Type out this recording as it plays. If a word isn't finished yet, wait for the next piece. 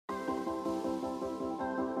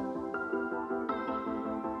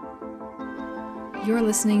You're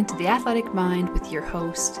listening to The Athletic Mind with your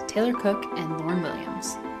hosts, Taylor Cook and Lauren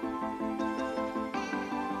Williams.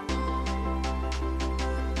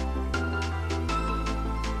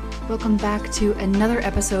 Welcome back to another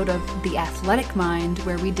episode of The Athletic Mind,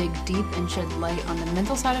 where we dig deep and shed light on the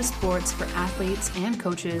mental side of sports for athletes and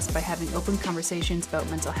coaches by having open conversations about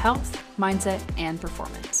mental health, mindset, and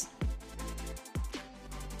performance.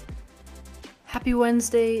 Happy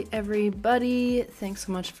Wednesday, everybody. Thanks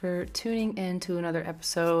so much for tuning in to another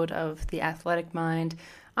episode of The Athletic Mind.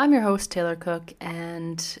 I'm your host, Taylor Cook,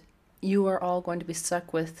 and you are all going to be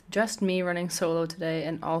stuck with just me running solo today,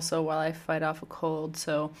 and also while I fight off a cold.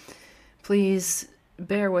 So please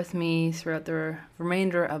bear with me throughout the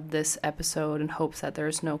remainder of this episode in hopes that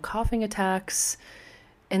there's no coughing attacks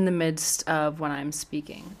in the midst of when I'm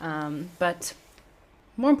speaking. But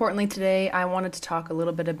more importantly today, I wanted to talk a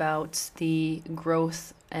little bit about the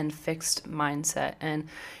growth and fixed mindset. And,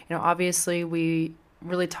 obviously we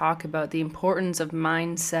really talk about the importance of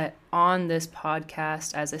mindset on this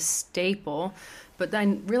podcast as a staple, but I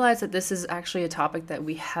realized that this is actually a topic that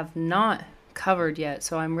we have not covered yet.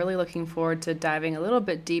 So I'm really looking forward to diving a little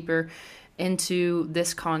bit deeper into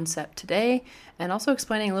this concept today, and also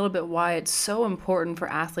explaining a little bit why it's so important for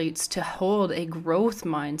athletes to hold a growth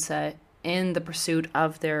mindset in the pursuit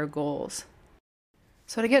of their goals.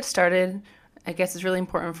 So to get started, I guess it's really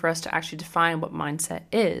important for us to actually define what mindset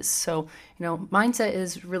is. So, mindset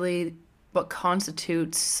is really what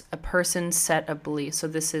constitutes a person's set of beliefs. So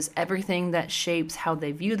this is everything that shapes how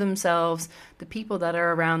they view themselves, the people that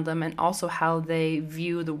are around them, and also how they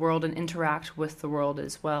view the world and interact with the world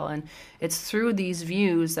as well. And it's through these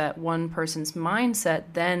views that one person's mindset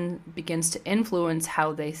then begins to influence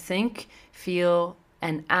how they think, feel,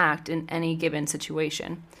 and act in any given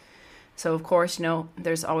situation. So of course,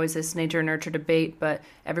 there's always this nature-nurture debate, but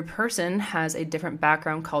every person has a different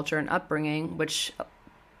background, culture, and upbringing, which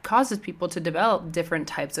causes people to develop different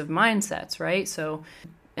types of mindsets, right? So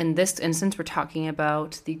in this instance, we're talking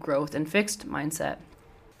about the growth and fixed mindset.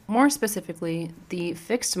 More specifically, the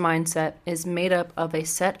fixed mindset is made up of a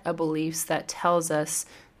set of beliefs that tells us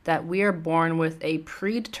that we are born with a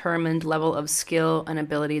predetermined level of skill and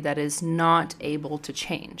ability that is not able to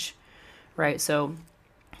change, right? So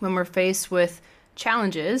when we're faced with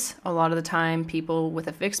challenges, a lot of the time people with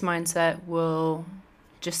a fixed mindset will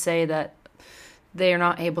just say that they are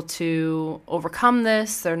not able to overcome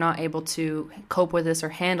this, they're not able to cope with this or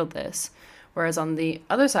handle this. Whereas on the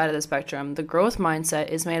other side of the spectrum, the growth mindset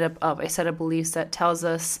is made up of a set of beliefs that tells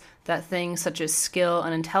us that things such as skill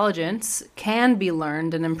and intelligence can be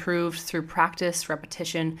learned and improved through practice,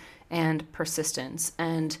 repetition, and persistence.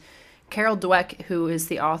 And Carol Dweck, who is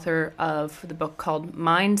the author of the book called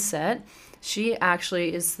Mindset, she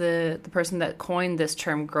actually is the person that coined this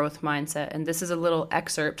term growth mindset. And this is a little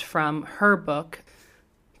excerpt from her book.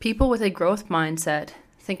 People with a growth mindset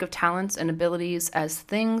think of talents and abilities as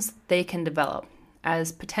things they can develop,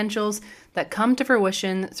 as potentials that come to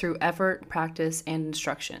fruition through effort, practice, and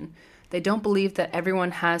instruction. They don't believe that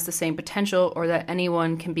everyone has the same potential or that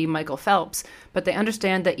anyone can be Michael Phelps, but they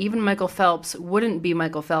understand that even Michael Phelps wouldn't be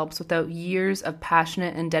Michael Phelps without years of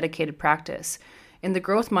passionate and dedicated practice. In the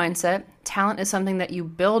growth mindset, talent is something that you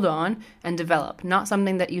build on and develop, not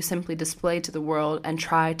something that you simply display to the world and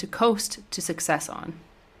try to coast to success on.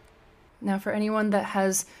 Now, for anyone that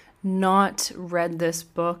has not read this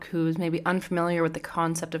book, who's maybe unfamiliar with the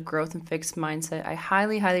concept of growth and fixed mindset, I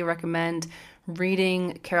highly, highly recommend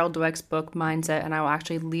reading Carol Dweck's book, Mindset, and I will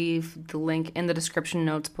actually leave the link in the description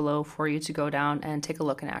notes below for you to go down and take a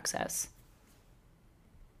look and access.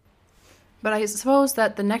 But I suppose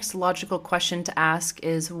that the next logical question to ask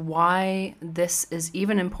is why this is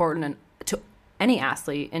even important to any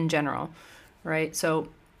athlete in general, right? So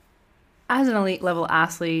as an elite level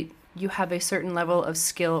athlete, you have a certain level of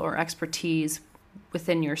skill or expertise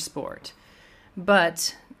within your sport.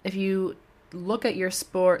 But if you look at your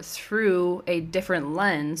sport through a different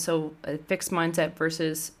lens, so a fixed mindset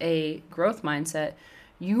versus a growth mindset,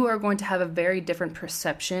 you are going to have a very different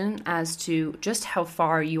perception as to just how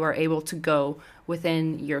far you are able to go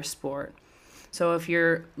within your sport. So if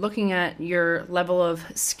you're looking at your level of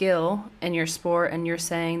skill in your sport and you're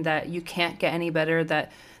saying that you can't get any better,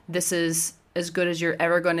 that this is as good as you're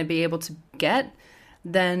ever going to be able to get,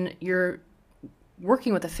 then you're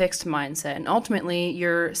working with a fixed mindset. And ultimately,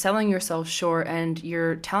 you're selling yourself short and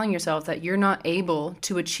you're telling yourself that you're not able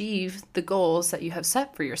to achieve the goals that you have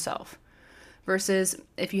set for yourself. Versus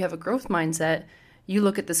if you have a growth mindset, you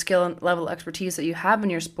look at the skill and level expertise that you have in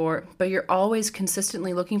your sport, but you're always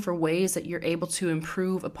consistently looking for ways that you're able to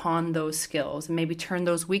improve upon those skills and maybe turn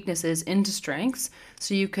those weaknesses into strengths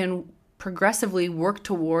so you can progressively work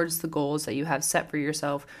towards the goals that you have set for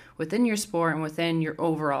yourself within your sport and within your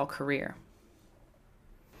overall career.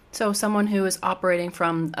 So someone who is operating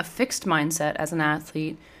from a fixed mindset as an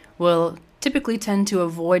athlete will typically tend to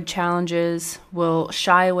avoid challenges, will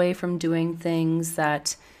shy away from doing things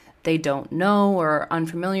that they don't know or are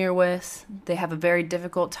unfamiliar with. They have a very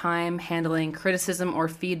difficult time handling criticism or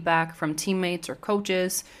feedback from teammates or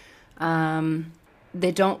coaches.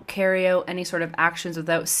 They don't carry out any sort of actions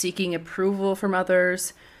without seeking approval from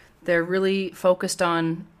others. They're really focused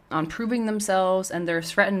on proving themselves, and they're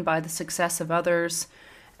threatened by the success of others.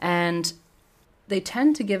 And they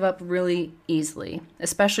tend to give up really easily,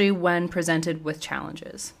 especially when presented with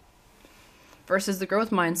challenges. Versus the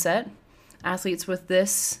growth mindset, athletes with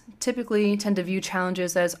this typically tend to view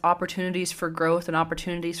challenges as opportunities for growth and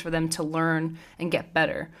opportunities for them to learn and get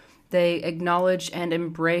better. They acknowledge and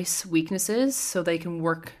embrace weaknesses so they can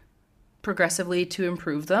work progressively to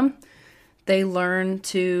improve them. They learn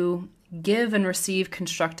to give and receive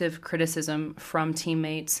constructive criticism from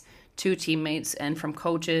teammates, to teammates, and from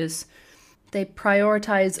coaches. They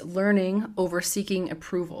prioritize learning over seeking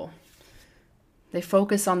approval. They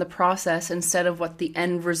focus on the process instead of what the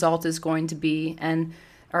end result is going to be, and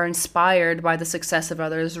are inspired by the success of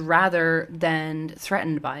others rather than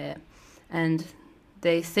threatened by it. And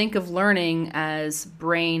they think of learning as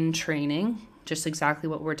brain training, just exactly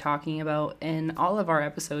what we're talking about in all of our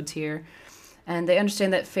episodes here. And they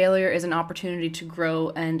understand that failure is an opportunity to grow,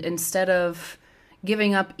 and instead of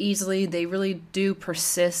giving up easily, they really do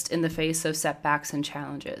persist in the face of setbacks and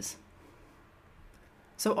challenges.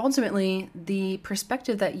 So ultimately, the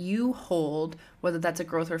perspective that you hold, whether that's a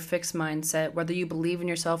growth or fixed mindset, whether you believe in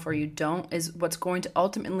yourself or you don't, is what's going to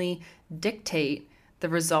ultimately dictate the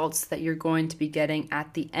results that you're going to be getting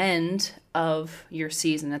at the end of your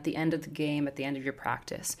season, at the end of the game, at the end of your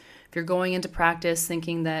practice. If you're going into practice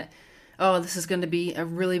thinking that, oh, this is going to be a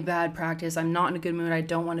really bad practice, I'm not in a good mood, I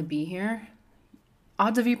don't want to be here,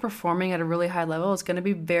 odds of you performing at a really high level is going to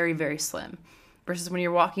be very, very slim. Versus when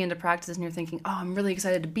you're walking into practice and you're thinking, oh, I'm really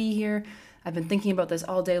excited to be here. I've been thinking about this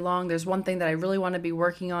all day long. There's one thing that I really want to be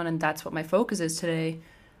working on, and that's what my focus is today.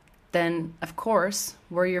 Then, of course,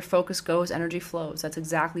 where your focus goes, energy flows. That's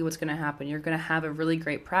exactly what's going to happen. You're going to have a really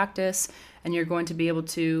great practice, and you're going to be able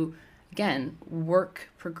to, again, work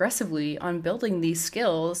progressively on building these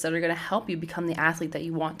skills that are going to help you become the athlete that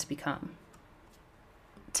you want to become.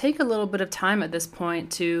 Take a little bit of time at this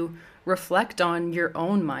point to reflect on your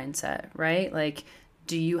own mindset, right? Like,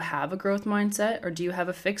 do you have a growth mindset or do you have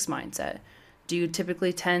a fixed mindset? Do you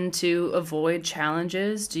typically tend to avoid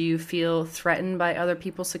challenges? Do you feel threatened by other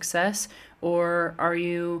people's success? Or are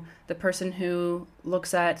you the person who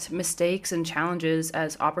looks at mistakes and challenges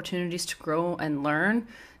as opportunities to grow and learn?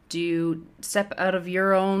 Do you step out of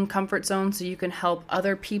your own comfort zone so you can help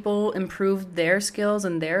other people improve their skills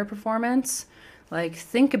and their performance? Like,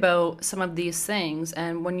 think about some of these things,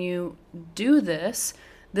 and when you do this,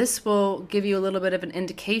 this will give you a little bit of an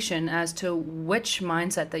indication as to which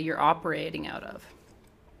mindset that you're operating out of.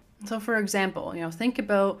 So for example, think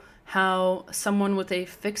about how someone with a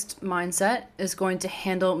fixed mindset is going to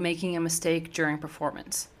handle making a mistake during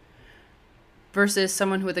performance versus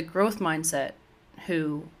someone with a growth mindset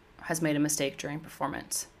who has made a mistake during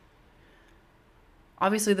performance.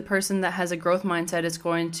 Obviously, the person that has a growth mindset is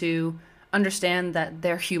going to understand that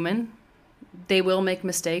they're human. They will make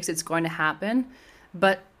mistakes. It's going to happen,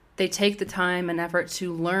 but they take the time and effort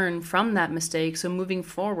to learn from that mistake. So moving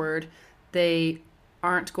forward, they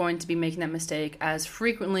aren't going to be making that mistake as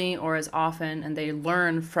frequently or as often, and they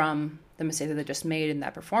learn from the mistake that they just made in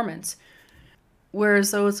that performance.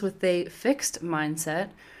 Whereas those with a fixed mindset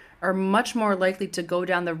are much more likely to go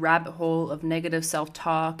down the rabbit hole of negative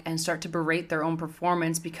self-talk and start to berate their own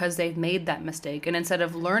performance because they've made that mistake. And instead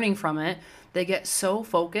of learning from it, they get so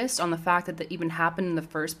focused on the fact that it even happened in the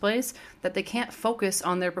first place that they can't focus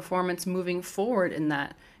on their performance moving forward in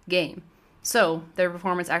that game. So their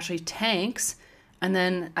performance actually tanks, and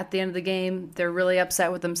then at the end of the game, they're really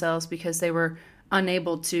upset with themselves because they were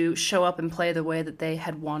unable to show up and play the way that they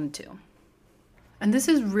had wanted to. And this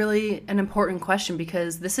is really an important question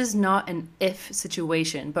because this is not an if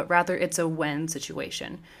situation, but rather it's a when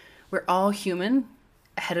situation. We're all human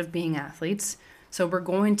ahead of being athletes, so we're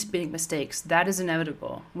going to make mistakes. That is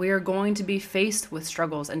inevitable. We are going to be faced with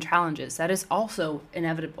struggles and challenges. That is also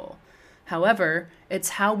inevitable. However, it's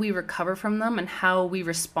how we recover from them and how we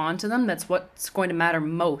respond to them that's what's going to matter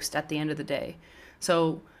most at the end of the day.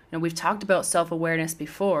 So, we've talked about self-awareness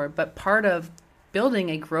before, but part of building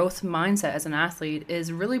a growth mindset as an athlete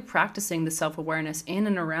is really practicing the self-awareness in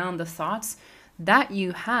and around the thoughts that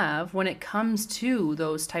you have when it comes to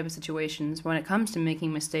those type of situations, when it comes to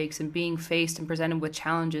making mistakes and being faced and presented with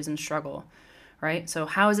challenges and struggle, right? So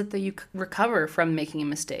how is it that you recover from making a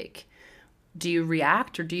mistake? Do you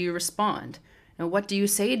react or do you respond? And what do you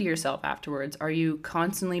say to yourself afterwards? Are you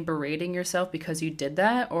constantly berating yourself because you did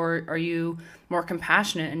that? Or are you more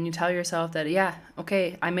compassionate and you tell yourself that, yeah,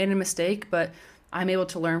 okay, I made a mistake, but I'm able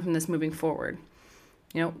to learn from this moving forward?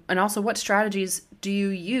 And also, what strategies do you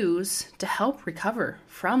use to help recover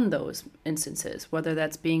from those instances, whether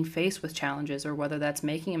that's being faced with challenges or whether that's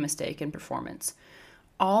making a mistake in performance?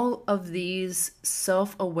 All of these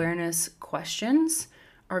self-awareness questions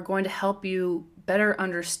are going to help you better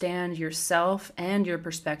understand yourself and your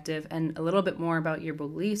perspective and a little bit more about your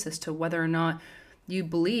beliefs as to whether or not you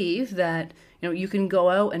believe that you can go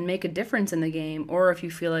out and make a difference in the game, or if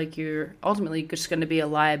you feel like you're ultimately just going to be a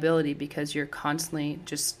liability because you're constantly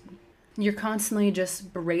just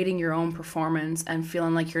berating your own performance and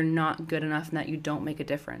feeling like you're not good enough and that you don't make a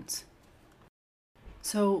difference.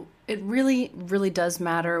 So it really, really does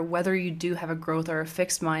matter whether you do have a growth or a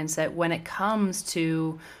fixed mindset when it comes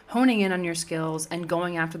to honing in on your skills and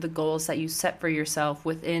going after the goals that you set for yourself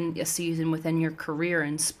within a season, within your career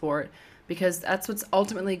in sport, because that's what's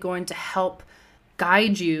ultimately going to help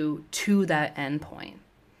guide you to that end point.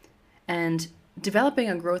 And developing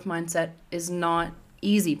a growth mindset is not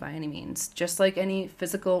easy by any means. Just like any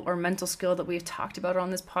physical or mental skill that we've talked about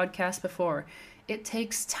on this podcast before, it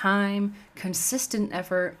takes time, consistent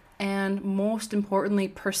effort, and most importantly,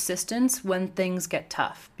 persistence when things get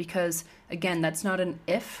tough. Because again, that's not an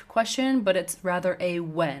if question, but it's rather a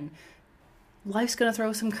when. Life's going to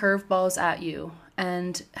throw some curveballs at you,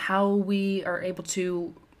 and how we are able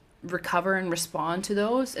to recover and respond to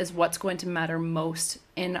those is what's going to matter most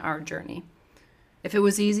in our journey. If it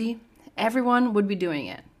was easy, everyone would be doing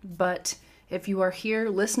it. But if you are here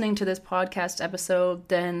listening to this podcast episode,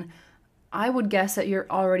 then I would guess that you're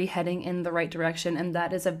already heading in the right direction, and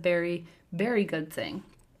that is a very, very good thing.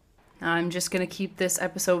 I'm just going to keep this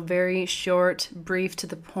episode very short, brief, to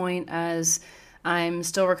the point, as I'm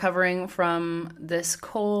still recovering from this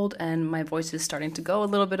cold and my voice is starting to go a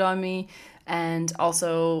little bit on me, and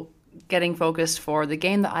also getting focused for the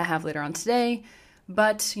game that I have later on today.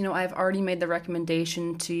 But, I've already made the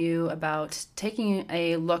recommendation to you about taking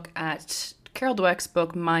a look at Carol Dweck's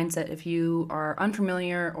book, Mindset, if you are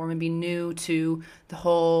unfamiliar or maybe new to the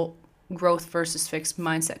whole growth versus fixed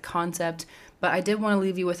mindset concept. But I did want to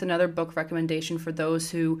leave you with another book recommendation for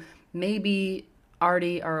those who maybe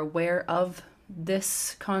already are aware of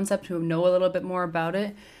this concept, who know a little bit more about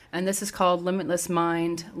it. And this is called Limitless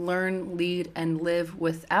Mind, Learn, Lead, and Live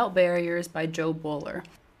Without Barriers by Joe Boller.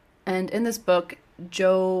 And in this book,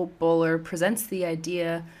 Joe Boller presents the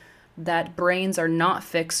idea that brains are not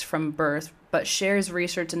fixed from birth, but shares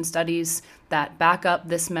research and studies that back up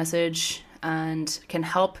this message and can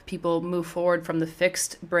help people move forward from the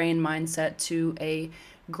fixed brain mindset to a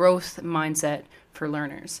growth mindset for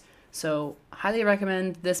learners. So highly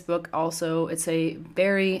recommend this book also. It's a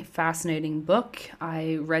very fascinating book.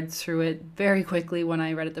 I read through it very quickly when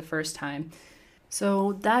I read it the first time.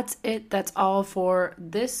 So that's it. That's all for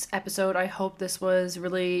this episode. I hope this was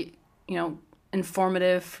really,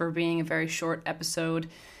 informative for being a very short episode.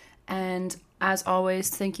 And as always,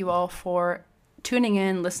 thank you all for tuning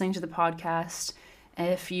in, listening to the podcast.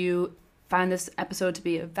 If you find this episode to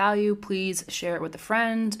be of value, please share it with a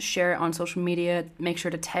friend, share it on social media. Make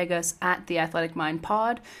sure to tag us at The Athletic Mind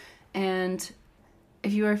Pod. And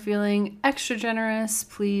if you are feeling extra generous,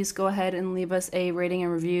 please go ahead and leave us a rating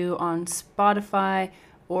and review on Spotify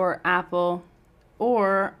or Apple,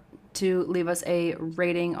 or to leave us a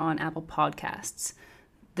rating on Apple Podcasts.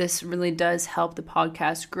 This really does help the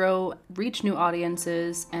podcast grow, reach new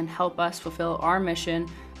audiences, and help us fulfill our mission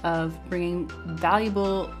of bringing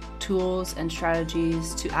valuable tools and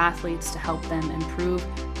strategies to athletes to help them improve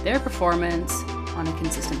their performance on a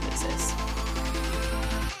consistent basis.